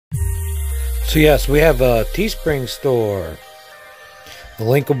So yes, we have a TeeSpring store. The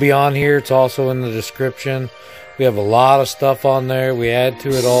link will be on here. It's also in the description. We have a lot of stuff on there. We add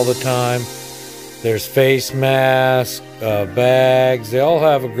to it all the time. There's face masks, bags. They all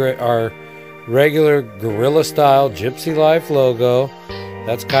have our regular gorilla style Gypsy Life logo.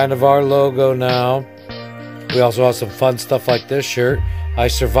 That's kind of our logo now. We also have some fun stuff like this shirt. I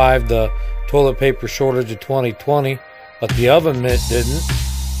survived the toilet paper shortage of 2020, but the oven mitt didn't.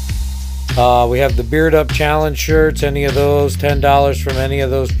 We have the Beard Up Challenge shirts. Any of those, $10 from any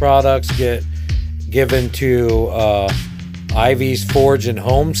of those products get given to Ivy's Forge and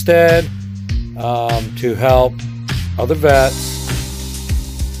Homestead to help other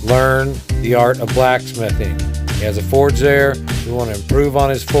vets learn the art of blacksmithing. He has a forge there. We want to improve on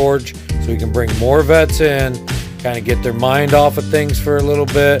his forge so we can bring more vets in, kind of get their mind off of things for a little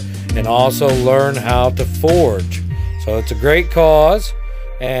bit, and also learn how to forge. So it's a great cause,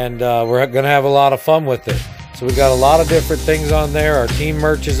 and we're going to have a lot of fun with it. So we got a lot of different things on there. Our team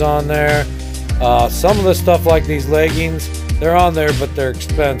merch is on there. Some of the stuff like these leggings, they're on there, but they're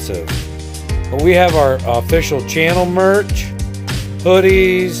expensive. But we have our official channel merch,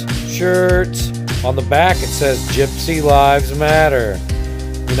 hoodies, shirts. On the back it says Gypsy Lives Matter.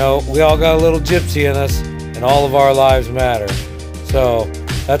 You know, we all got a little gypsy in us, and all of our lives matter. So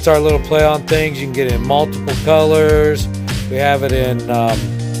that's our little play on things. You can get it in multiple colors. We have it in,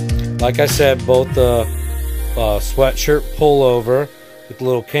 like I said, both the sweatshirt pullover with the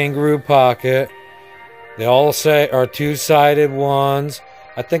little kangaroo pocket. They all say are two-sided ones.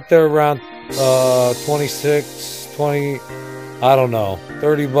 I think they're around 26, 20, I don't know,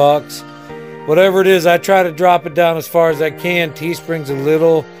 30 bucks. Whatever it is, I try to drop it down as far as I can. Teespring's a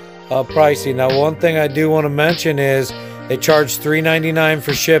little pricey. Now, one thing I do want to mention is they charge $3.99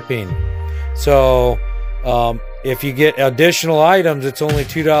 for shipping. So if you get additional items, it's only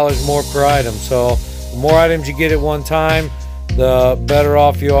 $2 more per item. So the more items you get at one time, the better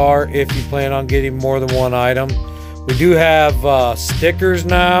off you are if you plan on getting more than one item. We do have stickers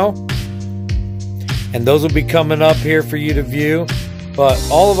now, and those will be coming up here for you to view. But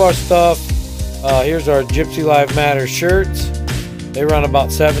all of our stuff, here's our Gypsy Life Matter shirts. They run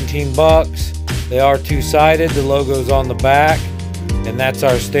about 17 bucks. They are two-sided. The logo's on the back, and that's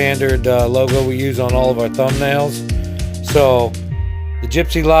our standard logo we use on all of our thumbnails. So the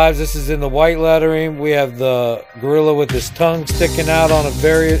Gypsy Lives, this is in the white lettering. We have the gorilla with his tongue sticking out on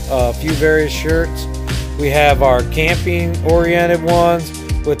a few various shirts. We have our camping-oriented ones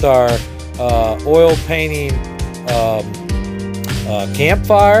with our oil painting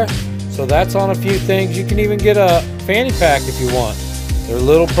campfire. So that's on a few things. You can even get a fanny pack if you want. They're a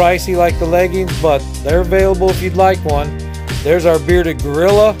little pricey like the leggings, but they're available if you'd like one. There's our bearded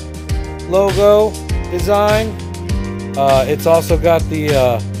gorilla logo design. It's also got the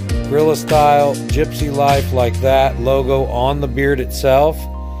gorilla style Gypsy Life like that logo on the beard itself.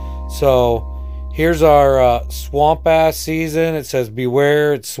 So here's our swamp ass season. It says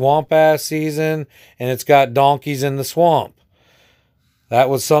beware, it's swamp ass season, and it's got donkeys in the swamp. That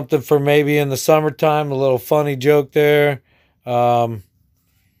was something for maybe in the summertime, a little funny joke there.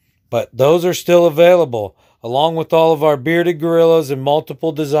 But those are still available, along with all of our bearded gorillas in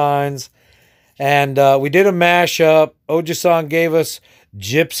multiple designs. And we did a mashup. Oji-san gave us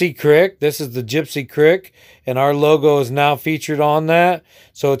Gypsy Crick. This is the Gypsy Crick, and our logo is now featured on that.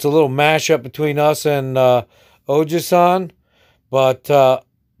 So it's a little mashup between us and Oji-san. But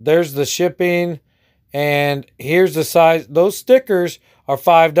there's the shipping, and here's the size. Those stickers are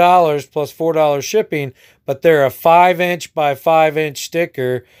 $5 plus $4 shipping, but they're a 5-inch by 5-inch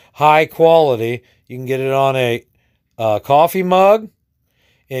sticker, high quality. You can get it on a coffee mug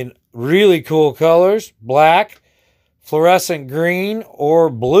in really cool colors, black, fluorescent green, or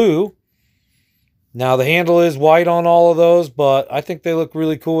blue. Now the handle is white on all of those, but I think they look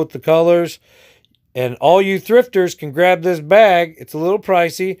really cool with the colors. And all you thrifters can grab this bag. It's a little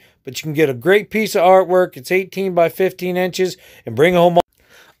pricey, but you can get a great piece of artwork. It's 18 by 15 inches and bring home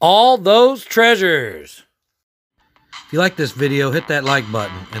all those treasures. If you like this video, hit that like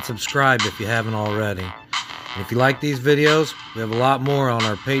button and subscribe if you haven't already. And if you like these videos, we have a lot more on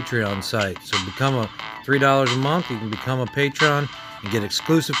our Patreon site. So become a $3 a month. You can become a patron and get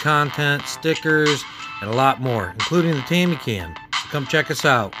exclusive content, stickers, and a lot more, including the Tammy Can. So come check us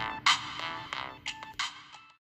out.